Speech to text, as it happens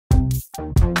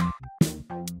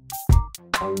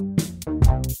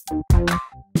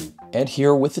Ed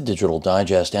here with the Digital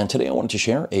Digest, and today I wanted to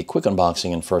share a quick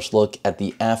unboxing and first look at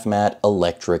the AFMAT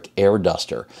electric air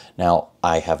duster. Now,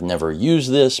 I have never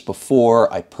used this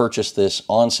before. I purchased this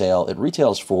on sale. It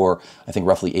retails for, I think,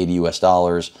 roughly $80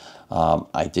 US.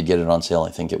 I did get it on sale.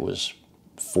 I think it was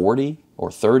 40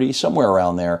 or 30, somewhere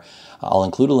around there. I'll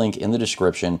include a link in the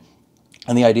description.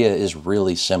 And the idea is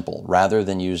really simple. Rather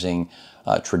than using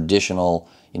traditional,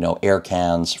 air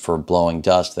cans for blowing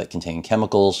dust that contain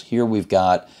chemicals, here we've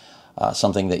got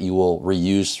something that you will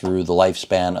reuse through the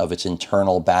lifespan of its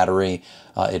internal battery.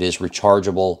 It is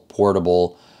rechargeable,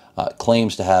 portable,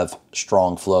 claims to have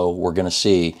strong flow. We're going to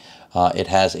see. It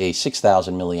has a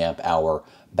 6,000 milliamp hour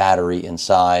battery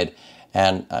inside.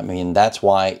 And I mean, that's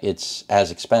why it's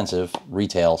as expensive,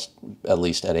 retails at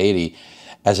least at 80,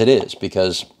 as it is,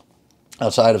 because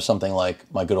outside of something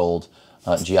like my good old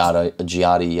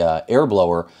Giotti air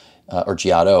blower, or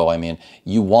Giotto, I mean,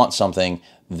 you want something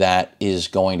that is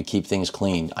going to keep things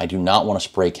clean. I do not want to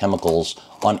spray chemicals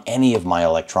on any of my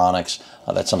electronics.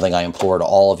 That's something I implore to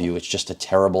all of you. It's just a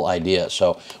terrible idea.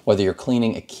 So whether you're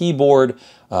cleaning a keyboard,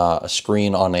 a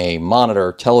screen on a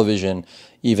monitor, television,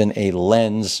 even a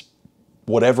lens,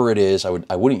 whatever it is,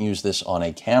 I wouldn't use this on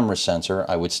a camera sensor.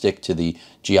 I would stick to the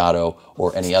Giotto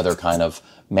or any other kind of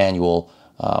manual,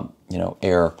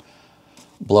 air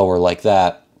blower like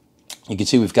that. You can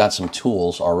see we've got some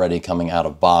tools already coming out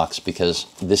of box because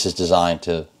this is designed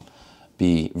to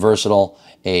be versatile.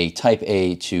 A Type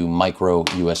A to micro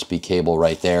USB cable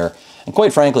right there. And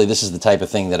quite frankly, this is the type of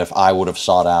thing that if I would have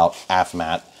sought out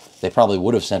AFMAT, they probably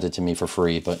would have sent it to me for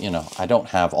free. But, I don't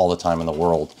have all the time in the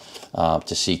world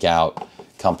to seek out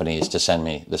companies to send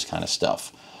me this kind of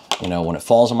stuff. When it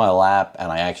falls in my lap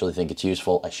and I actually think it's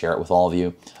useful, I share it with all of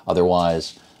you.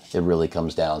 Otherwise, it really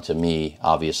comes down to me,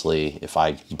 obviously, if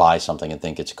I buy something and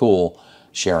think it's cool,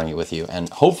 sharing it with you. And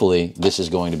hopefully this is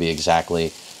going to be exactly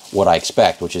what I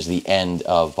expect, which is the end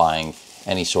of buying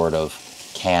any sort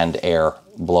of canned air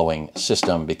blowing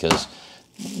system, because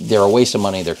they're a waste of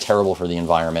money, they're terrible for the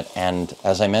environment, and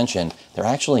as I mentioned, they're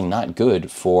actually not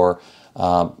good for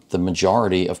the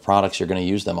majority of products you're going to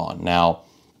use them on. Now,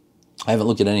 I haven't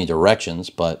looked at any directions,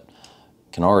 but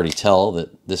can already tell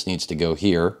that this needs to go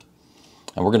here.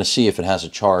 And we're going to see if it has a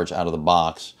charge out of the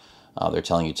box. They're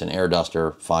telling you it's an air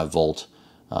duster, 5 volt,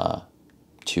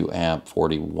 2 amp,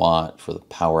 40 watt for the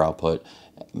power output,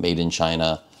 made in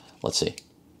China. Let's see.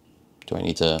 Do I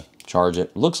need to charge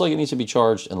it? Looks like it needs to be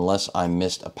charged unless I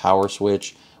missed a power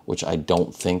switch, which I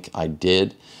don't think I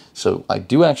did. So I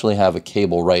do actually have a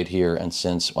cable right here, and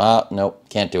since, well, nope,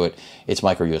 can't do it. It's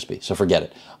micro USB, so forget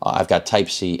it. I've got Type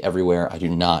C everywhere. I do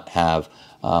not have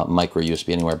micro USB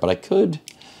anywhere, but I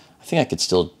think I could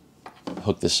still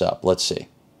hook this up. Let's see.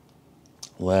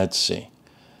 Let's see.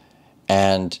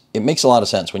 And it makes a lot of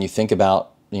sense when you think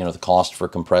about, the cost for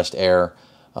compressed air,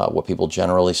 what people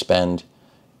generally spend.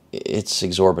 It's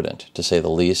exorbitant, to say the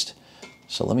least.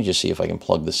 So let me just see if I can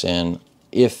plug this in,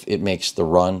 if it makes the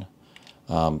run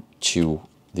to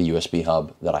the USB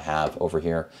hub that I have over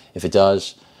here. If it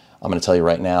does, I'm going to tell you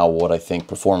right now what I think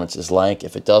performance is like.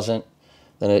 If it doesn't,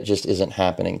 then it just isn't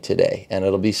happening today, and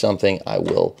it'll be something I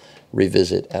will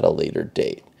revisit at a later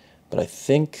date. But I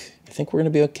think we're going to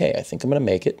be okay. I think I'm going to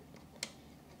make it.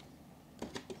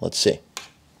 Let's see.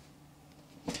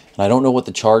 And I don't know what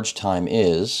the charge time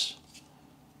is,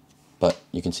 but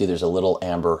you can see there's a little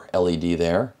amber LED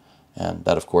there, and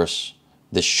that, of course,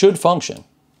 this should function.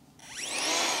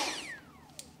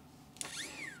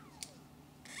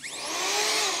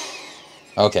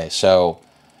 Okay, so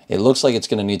it looks like it's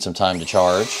going to need some time to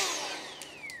charge.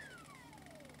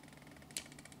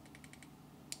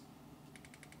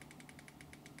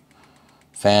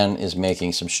 Fan is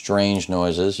making some strange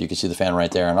noises. You can see the fan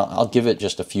right there, and I'll give it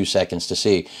just a few seconds to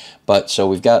see. But so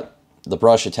we've got the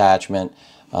brush attachment.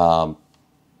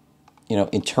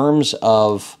 In terms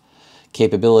of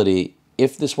capability,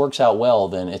 if this works out well,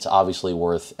 then it's obviously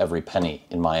worth every penny,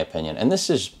 in my opinion. And this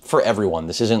is for everyone.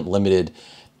 This isn't limited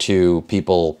to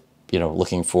people,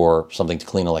 looking for something to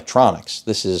clean electronics.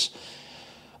 This is,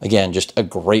 again, just a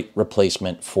great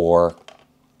replacement for,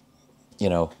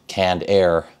 canned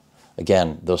air.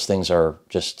 Again, those things are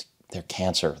just, they're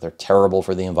cancer. They're terrible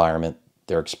for the environment.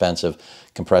 They're expensive.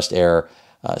 Compressed air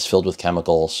is filled with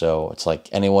chemicals. So it's like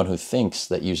anyone who thinks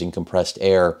that using compressed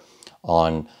air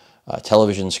on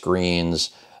television screens,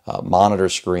 monitor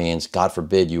screens, God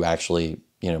forbid you actually,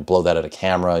 blow that at a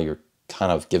camera, you're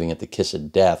kind of giving it the kiss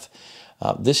of death.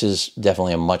 This is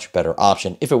definitely a much better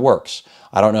option if it works.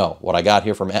 I don't know. What I got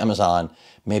here from Amazon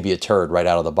may be a turd right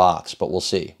out of the box, but we'll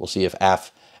see. We'll see if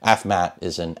AFMAT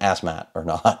is an ASMAT or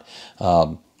not.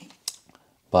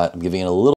 But I'm giving it a little